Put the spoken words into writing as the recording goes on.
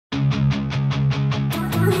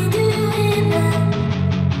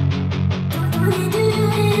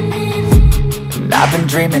I've been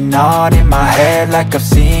dreaming on in my head like I've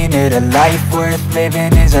seen it. A life worth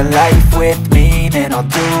living is a life with meaning. I'll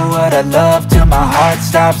do what I love till my heart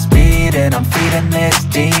stops beating. I'm feeding this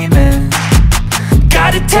demon.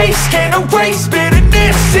 Got a taste, can't erase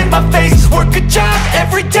bitterness in my face. Work a job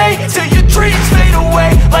every day till your dreams fade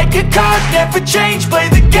away. Like a card, never change, play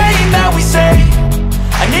the game that we say.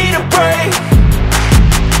 I need a break.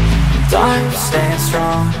 I'm staying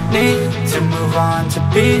strong, need to move on to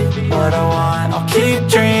be what I want. I'll keep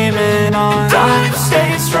dreaming on. I'm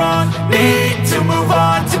staying strong, need to move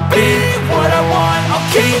on to be what I want.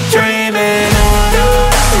 I'll keep dreaming on.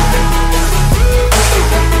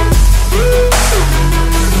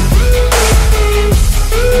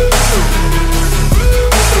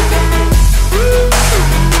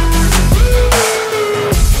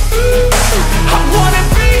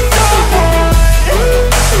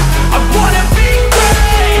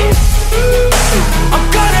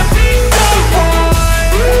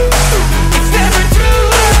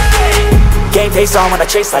 Face on when I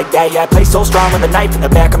chase like that. Yeah, I play so strong with a knife in the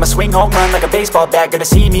back. I'ma swing home run like a baseball bat. Gonna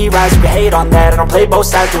see me rise, you can hate on that. I don't play both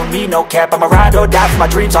sides, doing me no cap. I'ma ride or die for my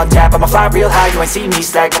dreams on tap. I'ma fly real high, you ain't see me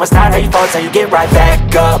slack. No, it's not how you fall, it's how you get right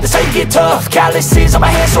back up. That's how you get tough. Calluses on my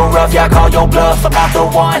hands so rough, yeah, I call your bluff. I'm not the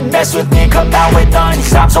one, mess with me, come out with none.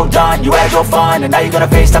 Cause I'm so done, you had your fun. And now you're gonna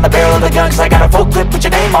face down the barrel of the gun. Cause I got a full clip, put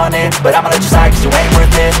your name on it. But I'ma let you slide cause you ain't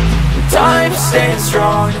worth it. I'm staying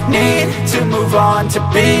strong, need to move on to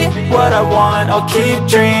be what I want. I'll keep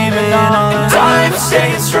dreaming on. I'm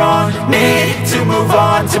staying strong, need to move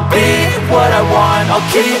on to be what I want.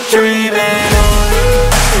 I'll keep dreaming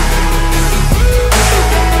on.